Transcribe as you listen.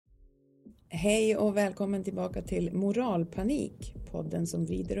Hej och välkommen tillbaka till Moralpanik, podden som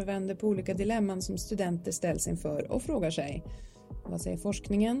vrider och vänder på olika dilemman som studenter ställs inför och frågar sig. Vad säger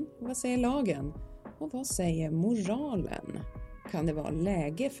forskningen? Vad säger lagen? Och vad säger moralen? Kan det vara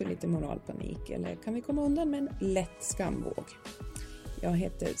läge för lite moralpanik eller kan vi komma undan med en lätt skamvåg? Jag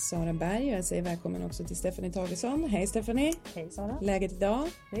heter Sara Berg och jag säger välkommen också till Stephanie Tagesson. Hej Stephanie! Hej Sara! Läget idag?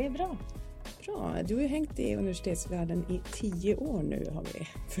 Det är bra. Bra, du har ju hängt i universitetsvärlden i 10 år nu har vi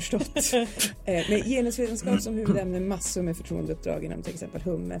förstått. Med genusvetenskap som huvudämne, massor med förtroendeuppdrag inom till exempel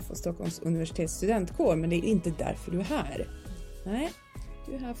HUMF och Stockholms universitets studentkår. Men det är inte därför du är här. Nej,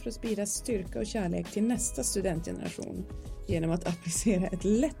 du är här för att sprida styrka och kärlek till nästa studentgeneration genom att applicera ett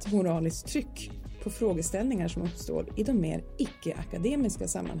lätt moraliskt tryck på frågeställningar som uppstår i de mer icke-akademiska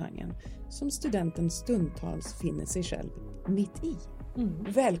sammanhangen som studenten stundtals finner sig själv mitt i.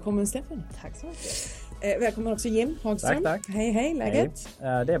 Välkommen Stefan. Tack så mycket. Välkommen också Jim Hagström. Tack. Hej, läget?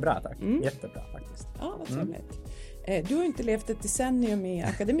 Hej. Det är bra tack. Jättebra faktiskt. Ja, vad trevligt. Du har inte levt ett decennium i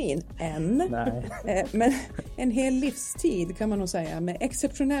akademin än. Nej. Men en hel livstid kan man nog säga med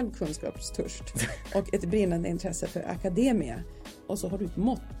exceptionell kunskapstörst och ett brinnande intresse för akademia. Och så har du ett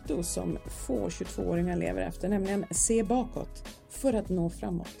motto som få 22-åringar lever efter, nämligen se bakåt för att nå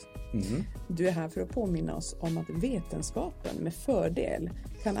framåt. Du är här för att påminna oss om att vetenskapen med fördel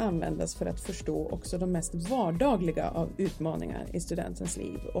kan användas för att förstå också de mest vardagliga av utmaningar i studentens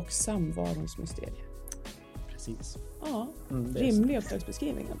liv och samvarons mysterier. Precis. Ja, rimlig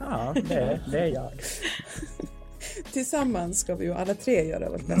uppdragsbeskrivning. Ja, det är jag. Tillsammans ska vi ju alla tre göra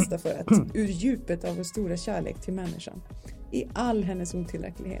vårt bästa för att ur djupet av vår stora kärlek till människan i all hennes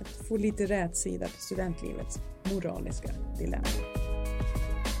otillräcklighet få lite rätsida på studentlivets moraliska dilemma.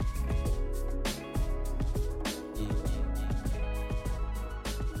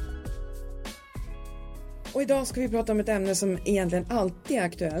 Och idag ska vi prata om ett ämne som egentligen alltid är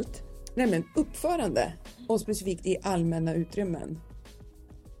aktuellt, nämligen uppförande och specifikt i allmänna utrymmen.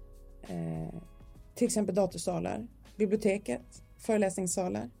 Till exempel datorsalar, biblioteket,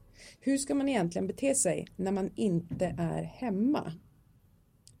 föreläsningssalar. Hur ska man egentligen bete sig när man inte är hemma?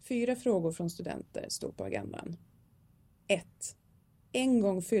 4 frågor från studenter står på agendan. 1. En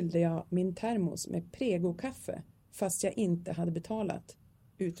gång fyllde jag min termos med Prego-kaffe fast jag inte hade betalat.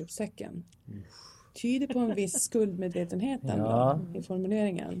 Utropstecken. Tyder på en viss skuldmedvetenhet i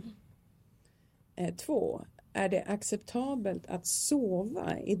formuleringen. 2. Är det acceptabelt att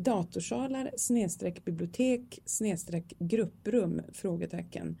sova i datorsalar /bibliotek /grupprum?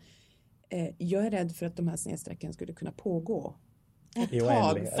 Frågetecken. Jag är rädd för att de här snedstrecken skulle kunna pågå ett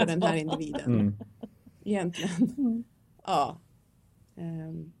tag för den här individen. Egentligen. Ja.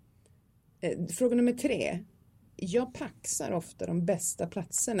 Fråga nummer 3. Jag paxar ofta de bästa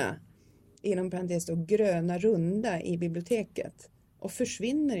platserna inom parentes då gröna runda i biblioteket och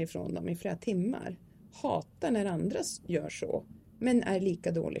försvinner ifrån dem i flera timmar. Hatar när andra gör så, men är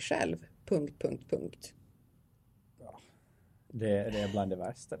lika dålig själv. ... Ja, det är bland det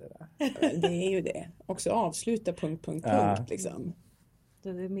värsta det där. Det är ju det. Också avsluta ... liksom. Det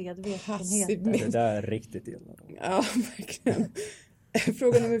är medvetenhet. Passiv Det där är riktigt illa. Ja, verkligen.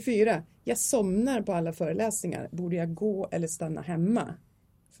 Fråga nummer 4. Jag somnar på alla föreläsningar. Borde jag gå eller stanna hemma?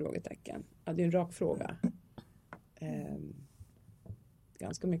 Frågetecken. Ja, det är en rak fråga.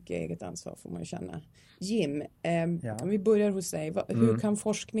 Ganska mycket eget ansvar får man ju känna. Jim, om vi börjar hos dig. Hur kan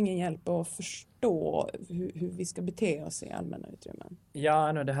forskningen hjälpa att förstå hur vi ska bete oss i allmänna utrymmen?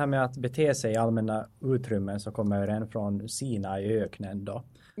 Ja, det här med att bete sig i allmänna utrymmen så kommer den från Sina i öknen då.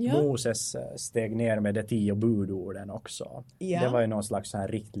 Ja. Moses steg ner med de 10 budorden också. Ja. Det var ju någon slags här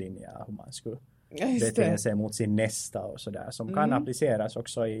riktlinje hur man skulle bete sig mot sin nästa och sådär. Som kan appliceras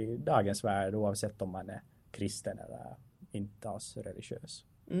också i dagens värld oavsett om man är kristen eller inte alls religiös.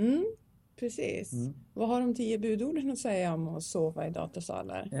 Precis. Vad har de 10 budorden att säga om att sova i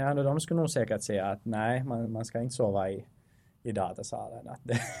datorsalar? Ja, de skulle nog säkert säga att nej, man ska inte sova i datasalen.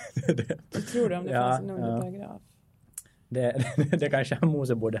 Du tror det om det fanns en underparagraf? Det kanske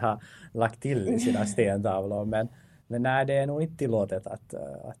Mose borde ha lagt till i sina stentavlor. Men nej, det är nog inte tillåtet att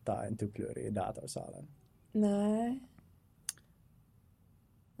ta en tupplur i datorsalen. Nej.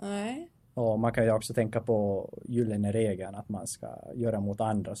 Och man kan ju också tänka på gyllene regeln att man ska göra mot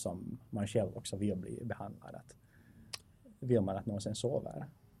andra som man själv också vill bli behandlad. Vill man att någon sen sover?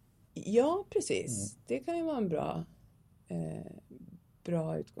 Ja, precis. Det kan ju vara en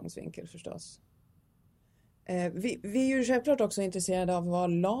bra utgångsvinkel förstås. Vi är ju självklart också intresserade av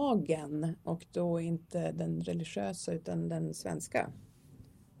vad lagen, och då inte den religiösa utan den svenska,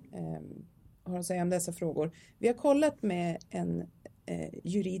 har att säga om dessa frågor. Vi har kollat med en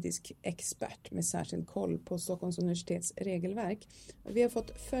juridisk expert med särskild koll på Stockholms universitets regelverk. Och vi har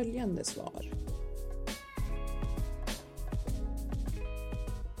fått följande svar.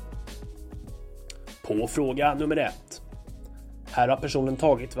 På fråga nummer 1. Här har personen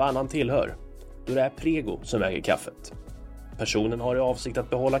tagit vad annan tillhör, då det är Prego som äger kaffet. Personen har i avsikt att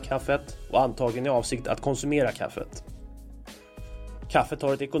behålla kaffet och antagligen i avsikt att konsumera kaffet. Kaffet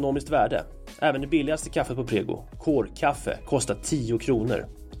har ett ekonomiskt värde. Även det billigaste kaffet på Prego, kårkaffe, kostar 10 kronor.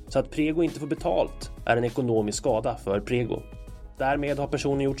 Så att Prego inte får betalt är en ekonomisk skada för Prego. Därmed har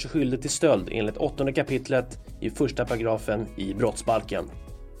personen gjort sig skyldig till stöld enligt 8:e kapitlet i 1:a paragrafen i brottsbalken.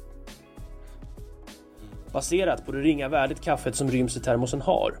 Baserat på det ringa värdet kaffet som ryms i termosen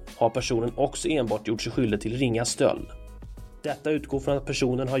har personen också enbart gjort sig skyldig till ringa stöld. Detta utgår från att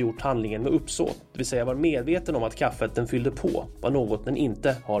personen har gjort handlingen med uppsåt, det vill säga var medveten om att kaffet den fyllde på var något den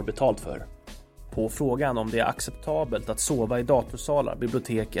inte har betalt för. På frågan om det är acceptabelt att sova i datorsalar,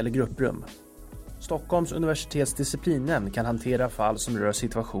 bibliotek eller grupprum. Stockholms universitets disciplinnämnd kan hantera fall som rör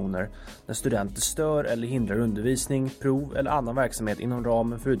situationer när studenter stör eller hindrar undervisning, prov eller annan verksamhet inom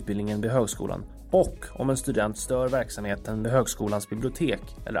ramen för utbildningen vid högskolan, och om en student stör verksamheten vid högskolans bibliotek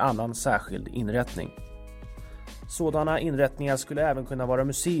eller annan särskild inrättning. Sådana inrättningar skulle även kunna vara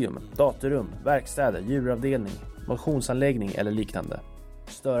museum, datorrum, verkstäder, djuravdelning, motionsanläggning eller liknande.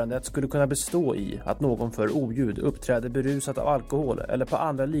 Störandet skulle kunna bestå i att någon för oljud uppträder berusat av alkohol eller på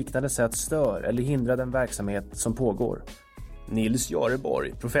andra liknande sätt stör eller hindrar den verksamhet som pågår. Nils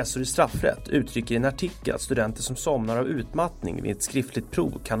Jareborg, professor i straffrätt, uttrycker i en artikel att studenter som somnar av utmattning vid ett skriftligt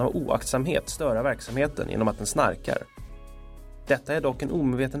prov kan ha oaktsamhet störa verksamheten genom att den snarkar. Detta är dock en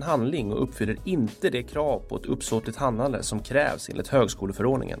omedveten handling och uppfyller inte det krav på ett uppsåtligt handlande som krävs enligt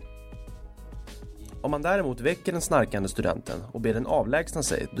högskoleförordningen. Om man däremot väcker den snarkande studenten och ber den avlägsna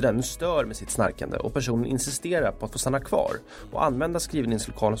sig då den stör med sitt snarkande och personen insisterar på att få stanna kvar och använda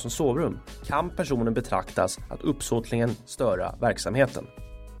skrivningslokalen som sovrum, kan personen betraktas att uppsåtligen störa verksamheten.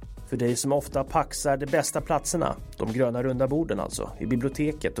 För dig som ofta paxar de bästa platserna, de gröna runda borden alltså, i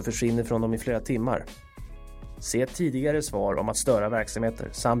biblioteket och försvinner från dem i flera timmar. Se tidigare svar om att störa verksamheter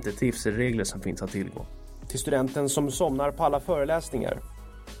samt de trivselregler som finns att tillgå. Till studenten som somnar på alla föreläsningar.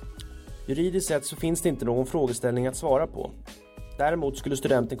 Juridiskt sett så finns det inte någon frågeställning att svara på. Däremot skulle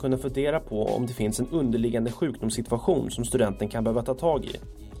studenten kunna fundera på om det finns en underliggande sjukdomssituation som studenten kan behöva ta tag i.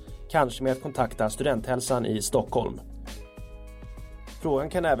 Kanske med att kontakta studenthälsan i Stockholm. Frågan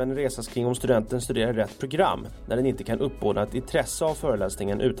kan även resas kring om studenten studerar rätt program när den inte kan uppbåda ett intresse av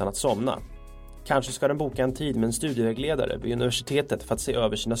föreläsningen utan att somna. Kanske ska den boka en tid med en studievägledare vid universitetet för att se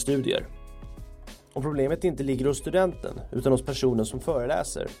över sina studier. Om problemet inte ligger hos studenten utan hos personen som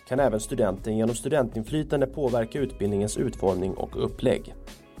föreläser kan även studenten genom studentinflytande påverka utbildningens utformning och upplägg.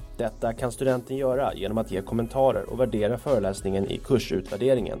 Detta kan studenten göra genom att ge kommentarer och värdera föreläsningen i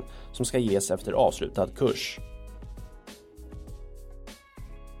kursutvärderingen som ska ges efter avslutad kurs.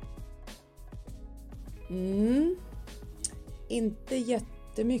 Inte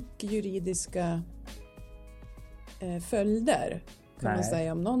jättemycket juridiska följder kan man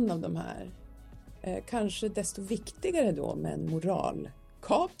säga om någon av de här. Kanske desto viktigare då med en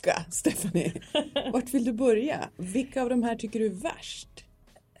moralkaka, Stephanie. Vart vill du börja? Vilka av de här tycker du är värst?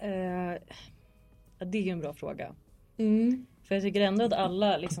 Det är ju en bra fråga. För jag tycker ändå att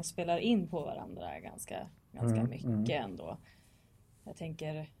alla liksom spelar in på varandra ganska mycket ändå. Jag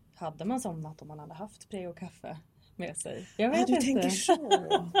tänker, hade man somnat om man hade haft Prego-kaffe med sig? Jag vet du inte. Tänker så.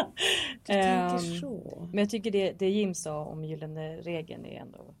 Du tänker så. Men jag tycker det Jim sa om gyllene regeln är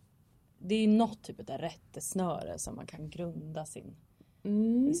ändå... Det är ju något typ av rättesnöre som man kan grunda sin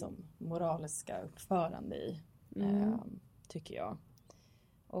liksom, moraliska uppförande i. Tycker jag.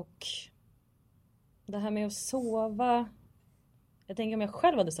 Och det här med att sova. Jag tänker om jag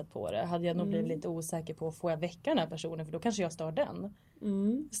själv hade sett på det hade jag nog blivit lite osäker på får jag väcka den här personen. För då kanske jag stör den.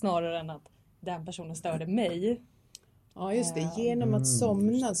 Snarare än att den personen störde mig. Ja just det. Genom att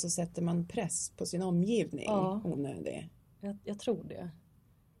somna så sätter man press på sin omgivning. Onödig. Jag tror det.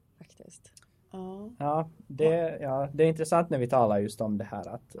 Faktiskt. Ja, det är intressant när vi talar just om det här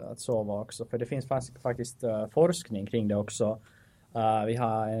att sova också. För det finns faktiskt forskning kring det också. Vi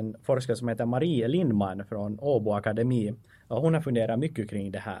har en forskare som heter Marie Lindman från Åbo Akademi. Och hon har funderat mycket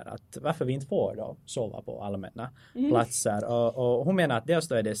kring det här. Att varför vi inte får då sova på allmänna platser. Och hon menar att dels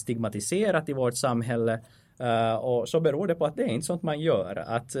då är det stigmatiserat i vårt samhälle. Och så beror det på att det är inte sånt man gör.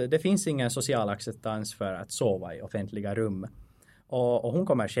 Att det finns ingen social acceptans för att sova i offentliga rum. Och hon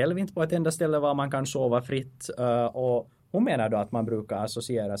kommer själv inte på ett enda ställe var man kan sova fritt. Och hon menar då att man brukar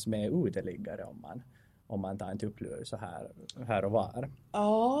associeras med uteliggare om man tar en tupplur så här och var.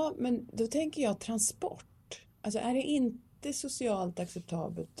 Ja, men då tänker jag transport. Alltså är det inte inte socialt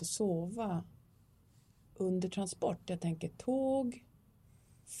acceptabelt att sova under transport. Jag tänker tåg,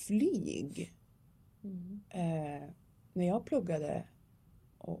 flyg. När jag pluggade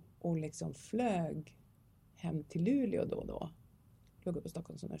och liksom flög hem till Luleå då och då. Pluggade på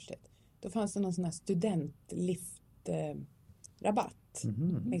Stockholms universitet. Då fanns det någon sån här studentlift-rabatt.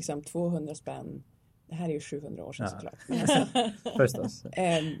 Liksom 200 spänn. Det här är ju 700 år sedan såklart. Men alltså, förstås.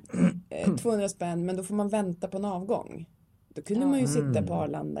 200 spänn, men då får man vänta på en avgång. Då kunde man ju sitta på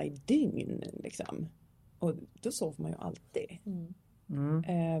Arlanda i dygn liksom. Och då sov man ju alltid.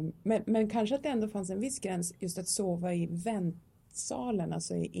 Men kanske att det ändå fanns en viss gräns just att sova i väntsalen.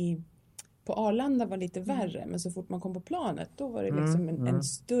 Alltså på Arlanda var lite värre, men så fort man kom på planet då var det liksom en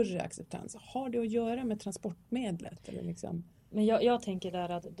större acceptans. Har det att göra med transportmedlet? Eller liksom? Men jag tänker där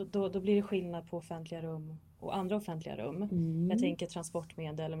att då blir det skillnad på offentliga rum och andra offentliga rum. Jag tänker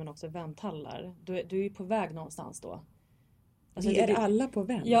transportmedel men också vänthallar. Du är ju på väg någonstans då. Alltså, vi är alla på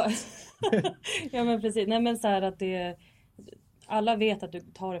vänt. Ja, ja men precis. Nej men så här att alla vet att du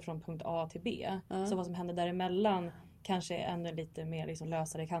tar det från punkt A till B. Så vad som händer däremellan kanske är ännu lite mer liksom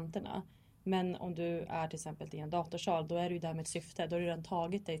lösare i kanterna. Men om du är till exempel i en datorsal, då är du där med ett syfte. Då har du redan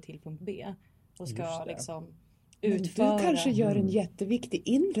tagit dig till punkt B. Och ska liksom utföra. Du kanske gör en jätteviktig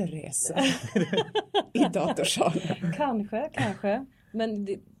inre resa i datorsalen. Kanske. Men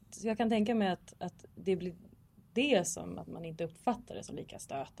jag kan tänka mig att det blir det som att man inte uppfattar det som lika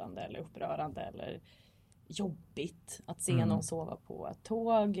stötande eller upprörande eller jobbigt att se någon sova på ett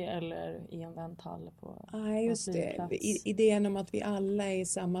tåg eller i en vänthall på just det. Idén om att vi alla är i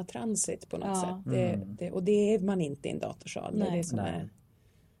samma transit på något sätt. Och det är man inte i en datorsal. Nej. Det är det som är.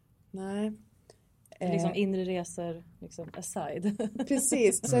 Nej. Liksom inre resor liksom aside.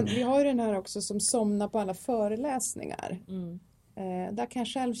 Precis. Sen, vi har ju den här också som somnar på alla föreläsningar. Där kan jag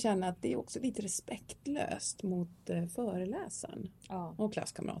själv känna att det är också lite respektlöst mot föreläsaren och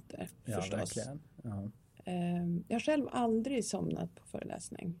klasskamrater förstås. Verkligen. Ja. Jag har själv aldrig somnat på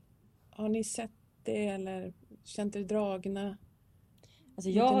föreläsning. Har ni sett det eller känt er dragna? Alltså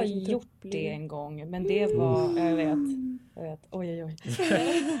jag har gjort det en gång, men det var, jag vet, oj.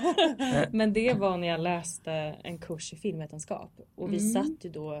 Men det var när jag läste en kurs i filmvetenskap. Och vi satt ju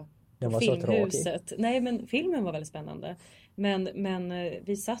då på Filmhuset. Nej, men filmen var väldigt spännande. Men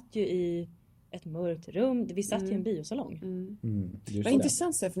vi satt ju i ett mörkt rum. Vi satt i en biosalong. Vad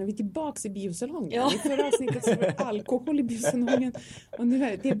intressant, Stefan, när vi är tillbaka i biosalongen. I förra avsnittet så var det alkohol i biosalongen. Och nu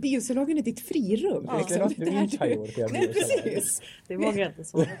är det biosalongen är ditt frirum. Ja, liksom. Det är inte har gjort. Nej, precis. Det var inte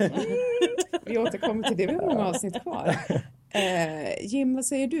så. Vi återkommer till det. Vi har många avsnitt kvar. Jim, vad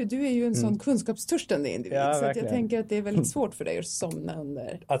säger du? Du är ju en sån kunskapstörstande individ. Ja, så att jag tänker att det är väldigt svårt för dig att somna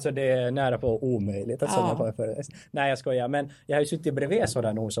under. Alltså det är nära på omöjligt att somna på en föreläsning. Nej, jag skojar. Men jag har ju suttit bredvid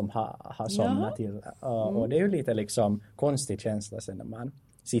sådana nog som har somnat till. Och det är ju lite liksom konstig känsla sen när man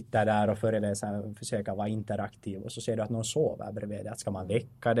sitter där och föreläsaren försöker vara interaktiv. Och så ser du att någon sover bredvid. Att ska man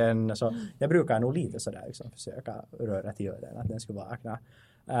väcka den? Så jag brukar nog lite sådär liksom försöka röra till den. Att den ska vakna.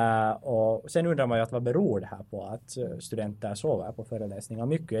 Och sen undrar man ju att vad beror det här på att studenter sover på föreläsningar.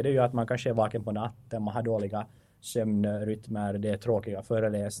 Mycket är det ju att man kanske är vaken på natten, man har dåliga sömnrytmer, det är tråkiga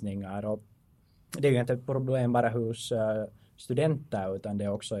föreläsningar och det är ju inte ett problem bara hos studenter utan det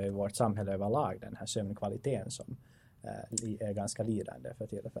är också i vårt samhälle överlag den här sömnkvaliteten som är ganska lidande för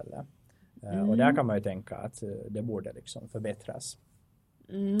tillfället. Och där kan man ju tänka att det borde liksom förbättras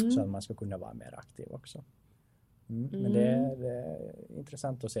så att man ska kunna vara mer aktiv också. Men det är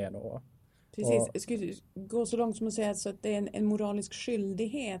intressant att se då. Precis, jag skulle gå så långt som att säga så att det är en moralisk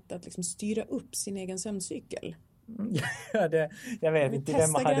skyldighet att liksom styra upp sin egen sömncykel. Ja, jag vet inte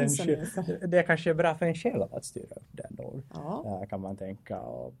vem man hade det är kanske bra för en själv att styra upp den då. Kan man tänka.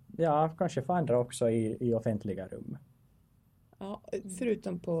 Och, kanske för andra också i offentliga rum. Ja,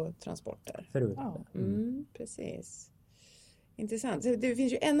 förutom på transporter. Precis. Intressant. Det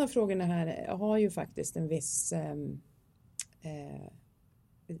finns ju en av frågorna här har ju faktiskt en viss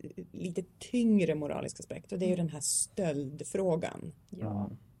lite tyngre moralisk aspekt och det är ju den här stöldfrågan.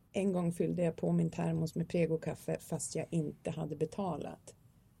 En gång fyllde jag på min termos med Prego-kaffe fast jag inte hade betalat.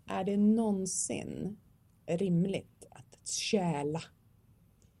 Är det någonsin rimligt att stjäla?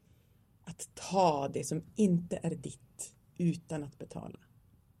 Att ta det som inte är ditt utan att betala?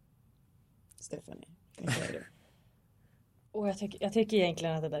 Stephanie, vad säger du? Och jag tycker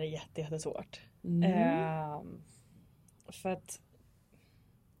egentligen att det där är jättesvårt. För att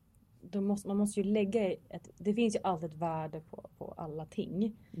man måste ju lägga det finns ju alltid ett värde på alla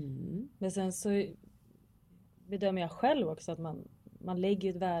ting. Men sen så bedömer jag själv också att man lägger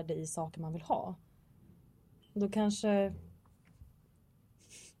ett värde i saker man vill ha. Och då kanske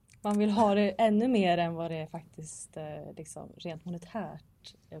Man vill ha det ännu mer än vad det faktiskt liksom, rent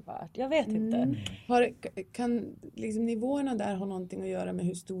monetärt är värt. Jag vet inte. Kan liksom nivåerna där ha någonting att göra med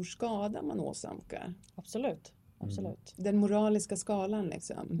hur stor skada man åsamkar? Absolut. Den moraliska skalan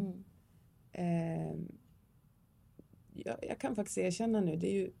liksom. Jag kan faktiskt erkänna nu, det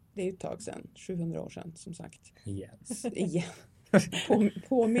är ju ett tag sedan, 700 år sedan som sagt. Yes. Igen.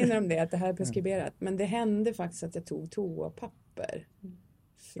 Påminner om det, att det här är preskriberat. Men det hände faktiskt att jag tog toapapper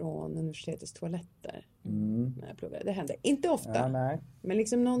från universitetets toaletter när jag pluggade. Det hände inte ofta, men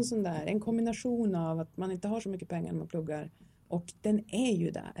liksom någon sån där, en kombination av att man inte har så mycket pengar när man pluggar och den är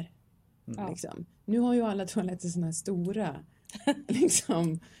ju där. Liksom. Nu har ju alla toaletter såna här stora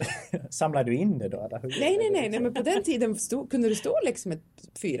liksom. Samlar du in det då? Nej, men på den tiden kunde det stå liksom ett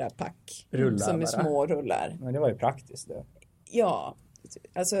 4-pack rullar, som är små rullar. Men det var ju praktiskt då. Ja,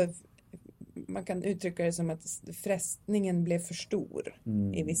 alltså man kan uttrycka det som att frestningen blev för stor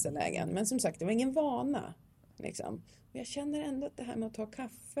i vissa lägen. Men som sagt, det var ingen vana. Liksom. Och jag känner ändå att det här med att ta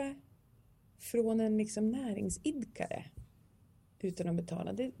kaffe från en liksom näringsidkare utan att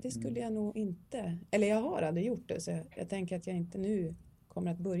betala, det skulle jag nog inte, eller jag har aldrig gjort det, så jag tänker att jag inte nu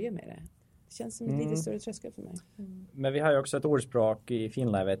kommer att börja med det. Det känns som ett lite större tröskel för mig. Men vi har ju också ett ordspråk i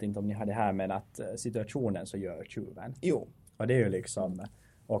Finland, jag vet inte om ni har det här, men att situationen så gör tjuven. Jo. Och det är ju liksom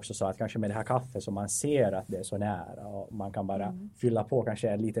också så att kanske med det här kaffet som man ser att det är så nära och man kan bara fylla på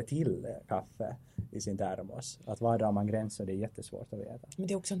kanske lite till kaffe i sin termos. Att var drar man gränser, det är jättesvårt att veta. Men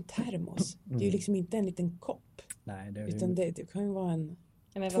det är också en termos. Det är ju liksom inte en liten kopp. Nej, utan det kan ju vara en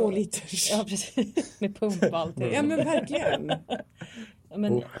 2 liters. Ja, precis. Med pump och allting. Ja, men verkligen.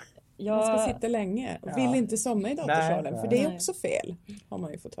 Men man ska sitta länge och vill inte somna i datorsalen. För det är också fel, har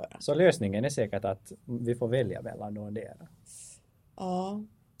man ju fått höra. Så lösningen är säkert att vi får välja mellan någondera. Ja,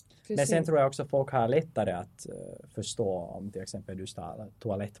 precis. Men sen tror jag också folk har lättare att förstå om till exempel du stal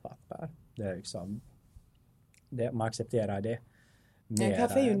toalettpapper. Det är liksom, man accepterar det.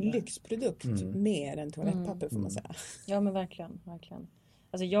 Kaffe är ju en lyxprodukt mer än toalettpapper får man säga. Ja, men verkligen.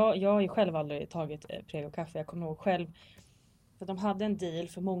 Alltså jag har ju själv aldrig tagit Prego-kaffe. Jag kommer ihåg själv för de hade en deal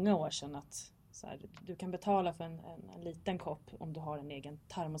för många år sedan att så här, du kan betala för en liten kopp om du har en egen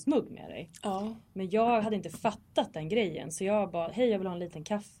termosmugg med dig. Ja. Men jag hade inte fattat den grejen. Så jag bara, hej jag vill ha en liten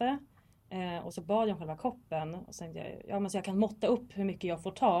kaffe. Och så bad jag om själva koppen. Och sen så jag kan måtta upp hur mycket jag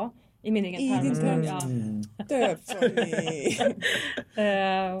får ta i min egen termosmugg.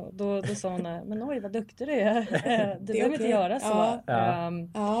 Då sa hon, men oj vad duktig du är. Du behöver inte göra så.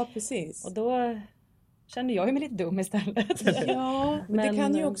 Ja, precis. Och då kände jag mig lite dum istället. Ja, men det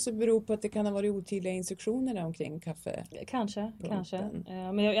kan ju också bero på att det kan ha varit otydliga instruktioner där omkring kaffe. Kanske.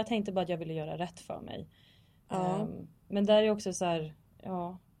 Men jag tänkte bara att jag ville göra rätt för mig. Men där är också så här,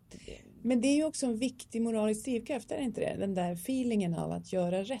 Men det är ju också en viktig moralisk drivkraft, är det inte det? Den där feelingen av att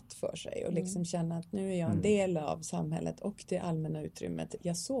göra rätt för sig och liksom känna att nu är jag en del av samhället och det allmänna utrymmet.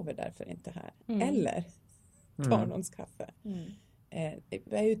 Jag sover därför inte här. Eller tar någons kaffe.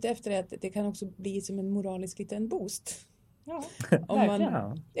 Jag är ute efter att det kan också bli som en moralisk liten boost.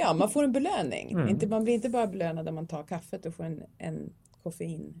 Ja, man får en belöning. Man blir inte bara belönad när man tar kaffet och får en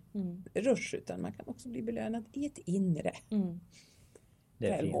koffeinrush, utan man kan också bli belönad i ett inre. Det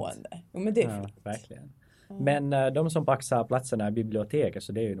är välmående. fint. Jo, men det är fint. Verkligen. Men de som paxar platserna i biblioteket,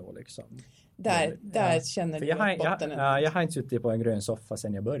 så det är ju nog liksom... Där känner du botten. Jag har inte suttit på en grön soffa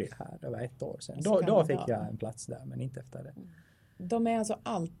sedan jag började här. Det var 1 år sedan. Då fick jag en plats där, men inte efter det. De är alltså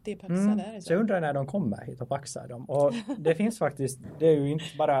alltid paxade. Så jag undrar när de kommer hit och paxar dem. Och det finns faktiskt, det är ju inte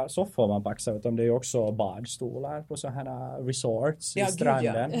bara soffor man paxar, utan det är ju också badstolar på sådana här resorts i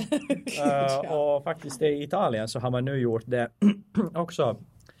stranden. Och faktiskt i Italien så har man nu gjort det också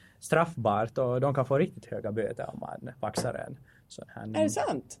straffbart, och de kan få riktigt höga böter om man paxar en sån här. Är det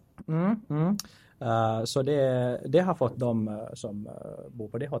sant? Så det har fått de som bor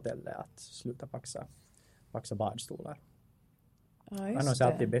på det hotellet att sluta paxa badstolar. Ja, annars är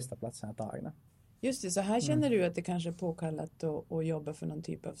alltid bästa platserna tagna. Just det, så här känner du att det kanske är påkallat att jobba för någon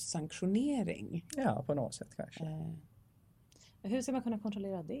typ av sanktionering? Ja, på något sätt kanske. Hur ska man kunna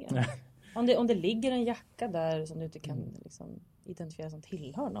kontrollera det? Om det ligger en jacka där som du inte kan liksom identifiera som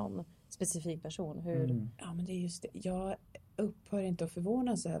tillhör någon specifik person. Hur? Ja, men det är just det. Jag upphör inte att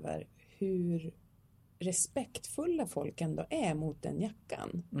förvånas över hur respektfulla folk ändå är mot den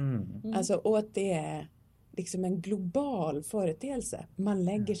jackan. Alltså, och att det är liksom en global företeelse. Man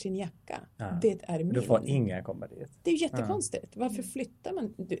lägger sin jacka. Det är min. Du får ingen komma dit. Det är ju jättekonstigt. Varför flyttar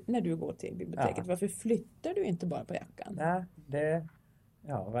man när du går till biblioteket? Varför flyttar du inte bara på jackan?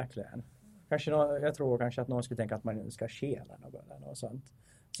 Ja, verkligen. Jag tror kanske att någon skulle tänka att man ska stjäla något eller något sånt.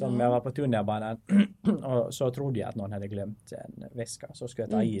 Som jag var på tunnelbanan och så trodde jag att någon hade glömt en väska. Så skulle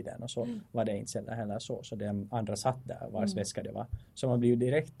jag ta i den och så var det inte heller så. Så den andra satt där vars väska det var. Så man blir ju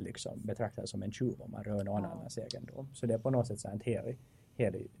direkt liksom betraktad som en tjuv om man rör någon annans egendom. Så det är på något sätt så ett heligt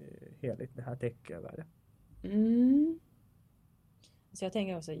det här täcker över det. Så jag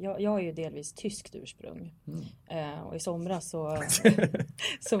tänker också, jag är ju delvis tyskt ursprung. Och i somras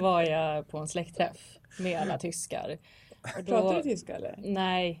så var jag på en släktträff med alla tyskar. Pratar du tyska eller?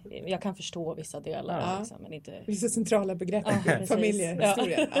 Nej, jag kan förstå vissa delar. Liksom, men inte... Vissa centrala begrepp,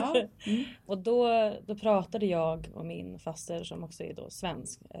 familjehistoria. Och då pratade jag och min faster som också är då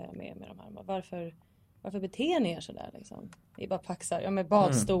svensk med de här. Varför beter ni er sådär liksom? Ni bara paxar, med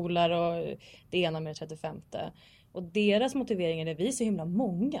badstolar och det ena med 35:e. Och deras motivering är att vi är så himla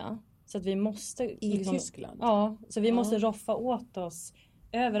många. Så att vi måste... I Tyskland? Ja, så vi måste roffa åt oss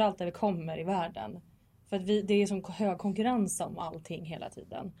överallt där vi kommer i världen. För att det är som hög konkurrens om allting hela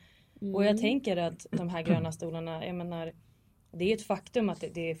tiden. Och jag tänker att de här gröna stolarna, jag menar, det är ett faktum att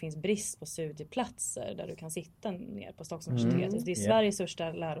det finns brist på studieplatser där du kan sitta ner på Stockholms universitet. Det är Sveriges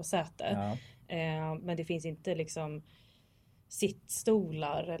största lärosäte. Men det finns inte liksom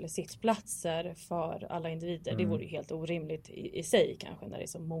sittstolar eller sittplatser för alla individer. Det vore ju helt orimligt i sig kanske när det är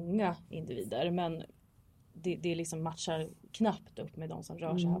så många individer. Men det liksom matchar knappt upp med de som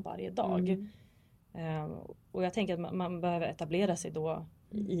rör sig här varje dag. Och jag tänker att man behöver etablera sig då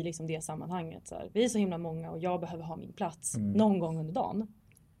i liksom det sammanhanget. Så här, vi är så himla många och jag behöver ha min plats någon gång under dagen.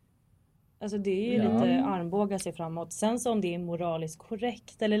 Alltså det är ju lite armbåga sig framåt. Sen så om det är moraliskt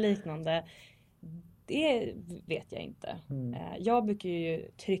korrekt eller liknande, det vet jag inte. Jag brukar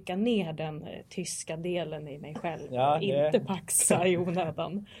ju trycka ner den tyska delen i mig själv. Och inte paxa i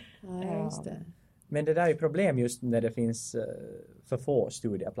onödan. Ja, just det. Men det där är ju problem just när det finns för få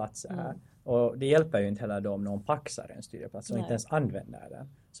studieplatser här. Och det hjälper ju inte heller om någon paxar en studieplats och inte ens använder den.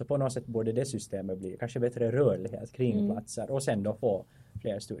 Så på något sätt borde det systemet bli kanske bättre rörlighet kring platser och sen då få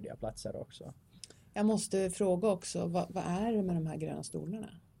fler studieplatser också. Jag måste fråga också, vad är det med de här gröna stolarna?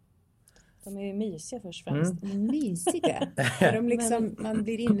 De är ju mysiga först och främst. Mysiga? Är de liksom, man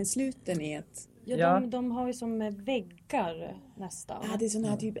blir innesluten i ett... Ja, de har ju som väggar nästan. Det är sådana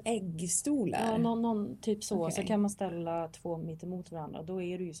här typ äggstolar. Ja, någon typ så. Okay. Så kan man ställa 2 mitt emot varandra. Då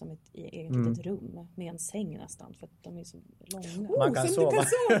är det ju som ett eget litet rum med en säng nästan. För att de är så långa. Man kan sova. Du kan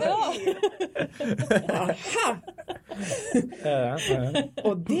sova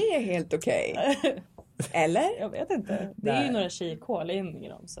Och det är helt okej. Eller? Jag vet inte. Det är ju några kikhål in i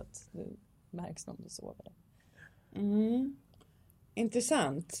dem. Så att det märks om du sover.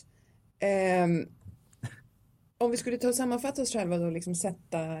 Intressant. Om vi skulle ta och sammanfatta oss själva då, liksom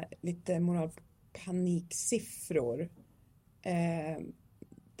sätta lite moralpaniksiffror.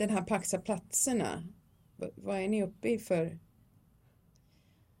 Den här paxa-platserna, vad är ni uppe i för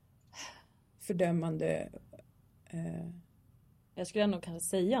fördömande? Jag skulle ändå kanske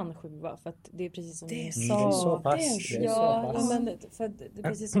säga en 7 för att det är precis som Jim sa. Men för det är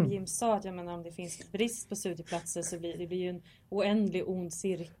precis som Jim sa att jag menar om det finns brist på studieplatser så blir det ju en oändlig ond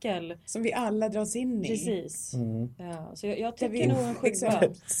cirkel. Som vi alla dras in i. Precis. Ja, så jag tycker nog en 7.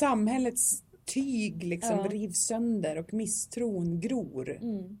 Liksom, samhällets tyg liksom rivs sönder och misstron gror.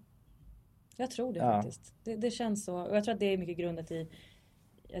 Jag tror det faktiskt. Det känns så. Och jag tror att det är mycket grundat i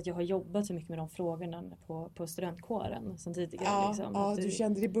att jag har jobbat så mycket med de frågorna på studentkåren som tidigare. Liksom, du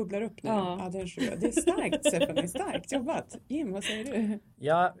kände det bubblar upp nu. Ja, det är starkt, Stephanie. Starkt jobbat. Jim, vad säger du?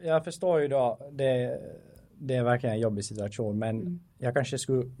 Ja, jag förstår ju då. Det är verkligen en jobbig situation. Men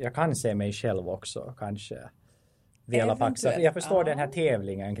jag kan se mig själv också kanske. Jag förstår den här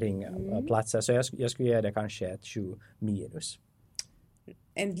tävlingen kring platser. Så jag skulle ge det kanske ett 7 minus.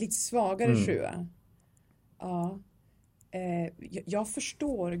 En lite svagare 7. Ja. Jag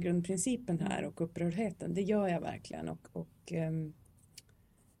förstår grundprincipen här och upprördheten. Det gör jag verkligen. Och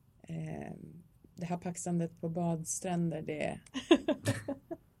det här paxandet på badstränder,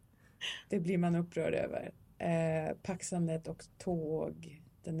 det blir man upprörd över. Paxandet och tåg,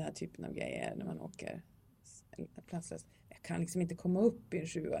 den där typen av grejer när man åker platslöst. Jag kan liksom inte komma upp i en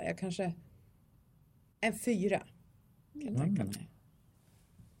 7. Jag kanske en 4 kan jag tänka mig.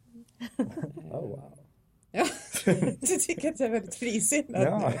 Oh, wow. Ja, du tycker att det är väldigt frisinnat.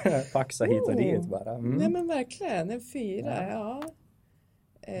 Ja, paxa hit och dit bara. Nej men verkligen, en 4,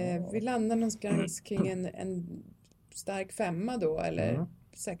 vi landar någonstans kring en stark 5 då, eller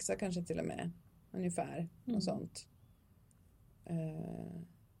 6 kanske till och med, ungefär, och sånt.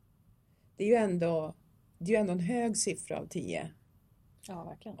 Det är ju ändå en hög siffra av 10. Ja,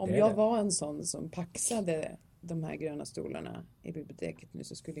 verkligen. Om jag var en sån som paxade de här gröna stolarna i biblioteket nu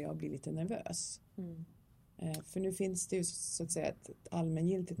så skulle jag bli lite nervös. För nu finns det ju så att säga ett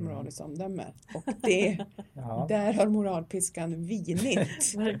allmängiltigt moraliskt omdöme. Och det, där har moralpiskan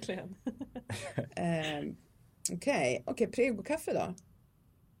vinit. Verkligen. Okej, prego-kaffe då?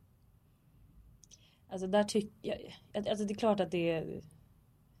 Alltså där tycker jag, alltså det är klart att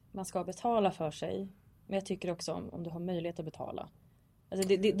man ska betala för sig. Men jag tycker också om du har möjlighet att betala.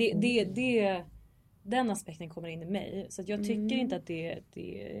 Alltså den aspekten kommer in i mig. Så att jag tycker inte att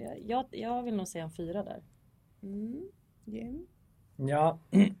jag vill nog säga en 4 där. Jim? Ja,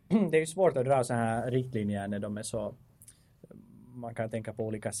 det är ju svårt att dra så här riktlinjer när de är så... Man kan tänka på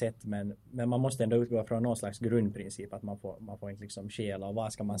olika sätt, men man måste ändå utgå från någon slags grundprincip att man får inte liksom stjäla. Och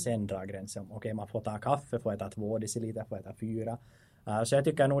vad ska man sen dra gränsen? Okej, man får ta kaffe, får äta 2 deciliter, får äta 4. Så jag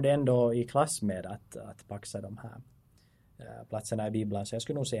tycker nog det är ändå i klass med att paxa de här platserna i Bibeln. Så jag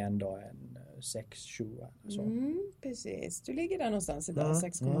skulle nog säga ändå en 6-7. Precis, du ligger där någonstans idag,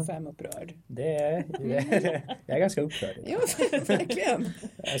 6,5 upprörd. Jag är ganska upprörd. Ja, verkligen.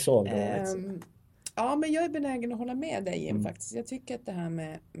 Jag sov dåligt. Ja, men jag är benägen att hålla med dig, Jim, faktiskt. Jag tycker att det här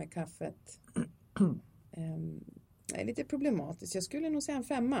med kaffet är lite problematiskt. Jag skulle nog säga en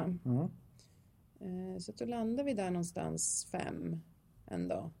 5. Så då landar vi där någonstans 5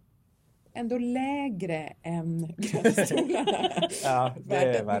 ändå. Ändå lägre än gröna stolarna. Ja, det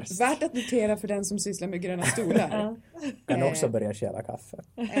är värst. Värt att notera för den som sysslar med gröna stolar. Kan också börja stjäla kaffe.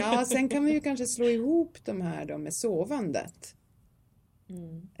 Ja, sen kan vi ju kanske slå ihop de här då med sovandet.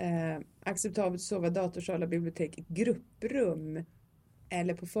 Acceptabelt sova, datorsalar, bibliotek, grupprum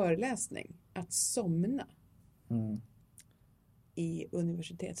eller på föreläsning. Att somna i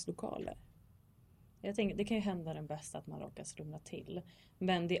universitetslokaler. Jag tänker, det kan ju hända den bästa att man råkar slumna till.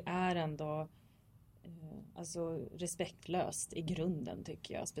 Men det är ändå alltså respektlöst i grunden,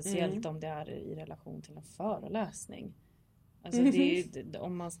 tycker jag. Speciellt om det är i relation till en föreläsning. Alltså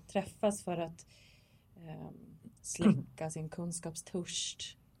om man träffas för att släcka sin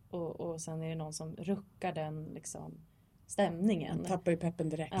kunskapstörst och sen är det någon som ruckar den liksom stämningen. Man tappar ju peppen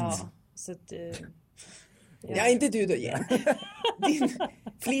direkt. Ja, så att... Ja, inte du då igen. Din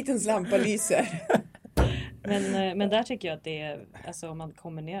flitens lampa lyser. Men där tycker jag att det är, alltså om man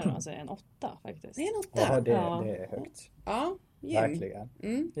kombinerar dem, alltså en 8 faktiskt. Det är en 8? Ja, det är högt. Ja, verkligen.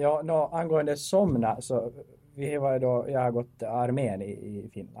 Ja, angående somna så jag har gått armén i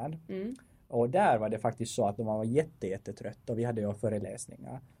Finland. Och där var det faktiskt så att man var jättetrött och vi hade ju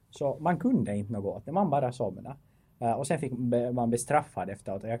föreläsningar. Så man kunde inte något åt det, man bara somnade. Och sen fick man bestraffad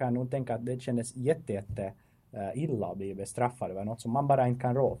efteråt. Och jag kan nog tänka att det kändes jätte illa att bli bestraffad över något som man bara inte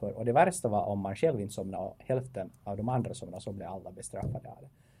kan rå för. Och det värsta var om man själv inte somnade och hälften av de andra somnade, så blev alla bestraffade av det.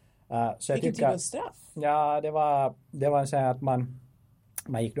 Så vilken typ av straff? Ja, det var en sån här att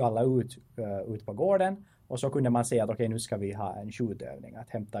man gick då alla ut på gården. Och så kunde man säga att okej, nu ska vi ha en skjutövning, att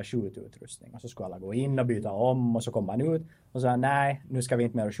hämta skjututrustning. Och så skulle alla gå in och byta om och så kom man ut. Och så nej, nu ska vi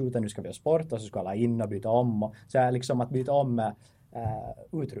inte mer skjuta, nu ska vi ha sport. Och så skulle alla in och byta om. Och så är liksom att byta om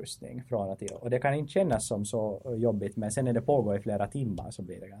utrustning från och till. Och det kan inte kännas som så jobbigt, men sen när det pågår i flera timmar så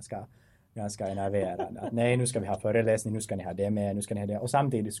blir det ganska enerverande. Att nej, nu ska vi ha föreläsning, nu ska ni ha det med, nu ska ni ha det. Och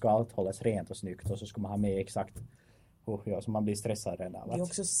samtidigt ska allt hållas rent och snyggt och så ska man ha med exakt så man blir stressad redan av att... Det är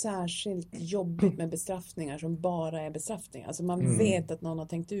också särskilt jobbigt med bestraffningar som bara är bestraffningar. Alltså man vet att någon har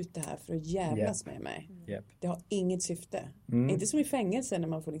tänkt ut det här för att jävlas med mig. Det har inget syfte. Inte som i fängelse när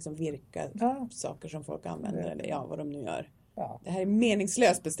man får liksom virka saker som folk använder eller vad de nu gör. Ja. Det här är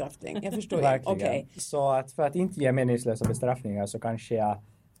meningslös bestraffning. Jag förstår ju. Okay. Så att för att inte ge meningslösa bestraffningar så kanske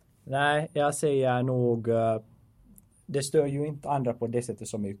jag säger nog... Det stör ju inte andra på det sättet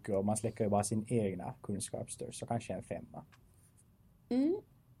så mycket och man släcker ju bara sin egna kunskapstörst, så kanske en 5.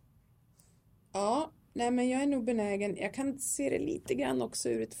 Ja, nej men jag är nog benägen. Jag kan se det lite grann också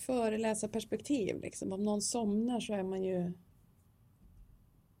ur ett föreläsarperspektiv. Liksom. Om någon somnar så är man ju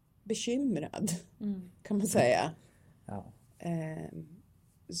bekymrad, kan man säga. Ja.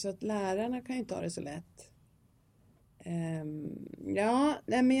 Så att lärarna kan ju inte ha det så lätt. Ja,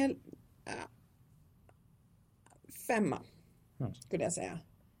 nej men jag... 5 skulle jag säga.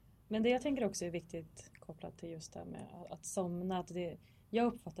 Men det jag tänker också är viktigt kopplat till just det här med att somna. Att jag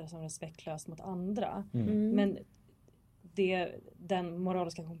uppfattar det som respektlöst mot andra. Men den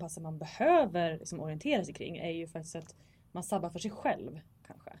moraliska kompassen man behöver liksom orientera sig kring är ju faktiskt att man sabbar för sig själv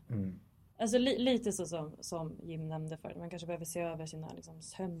kanske. Alltså lite så som Jim nämnde förut. Man kanske behöver se över sina liksom,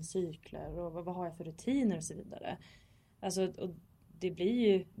 sömncykler och vad har jag för rutiner och så vidare. Alltså, och det blir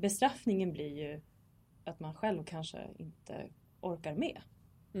ju, bestraffningen blir ju att man själv kanske inte orkar med.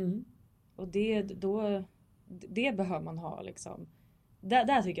 Och det behöver man ha liksom.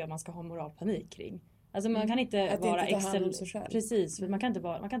 Där tycker jag man ska ha moralpanik kring. Alltså man kan inte att vara inte ta hand om sig själv. Precis, för man kan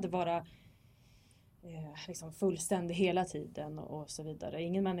inte vara liksom fullständig hela tiden och så vidare.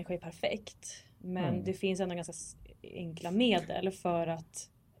 Ingen människa är perfekt. Men det finns ändå ganska enkla medel för att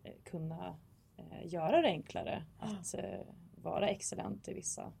kunna göra det enklare. Att vara excellent i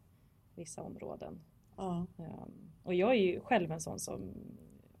vissa områden. Och jag är ju själv en sån som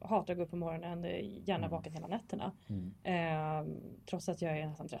hatar att gå upp på morgonen, gärna vaken hela nätterna. Trots att jag är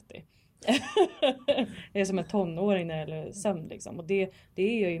nästan 30. Jag är som en tonåring när det gäller sömn liksom. Och det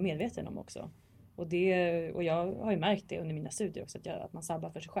är jag ju medveten om också. Och jag har ju märkt det under mina studier också, att man sabbar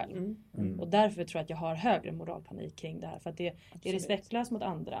för sig själv. Och därför tror jag att jag har högre moralpanik kring det här. För att det är respektlöst mot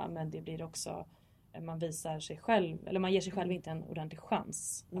andra, men det blir också, man visar sig själv, eller man ger sig själv inte en ordentlig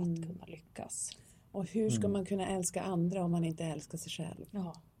chans att kunna lyckas. Och hur ska man kunna älska andra om man inte älskar sig själv?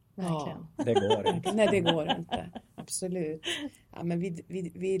 Ja, verkligen. Ja, det går inte. Nej, det går inte. Absolut. Ja, men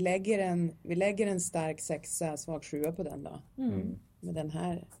vi lägger en stark 6, svag 7 på den då. Med den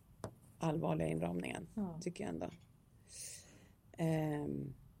här allvarliga inramningen. Tycker jag ändå.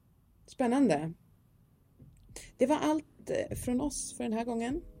 Spännande. Det var allt från oss för den här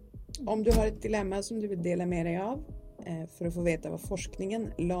gången. Om du har ett dilemma som du vill dela med dig av för att få veta vad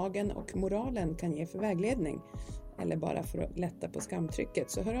forskningen, lagen och moralen kan ge för vägledning, eller bara för att lätta på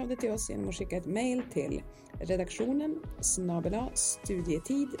skamtrycket, så hör av dig till oss genom att skicka ett mejl till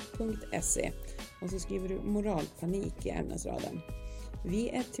redaktionen@studietid.se och så skriver du moralpanik i ämnesraden. Vi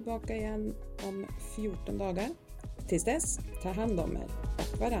är tillbaka igen om 14 dagar. Tills dess, ta hand om er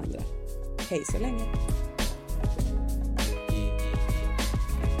och varandra. Hej så länge!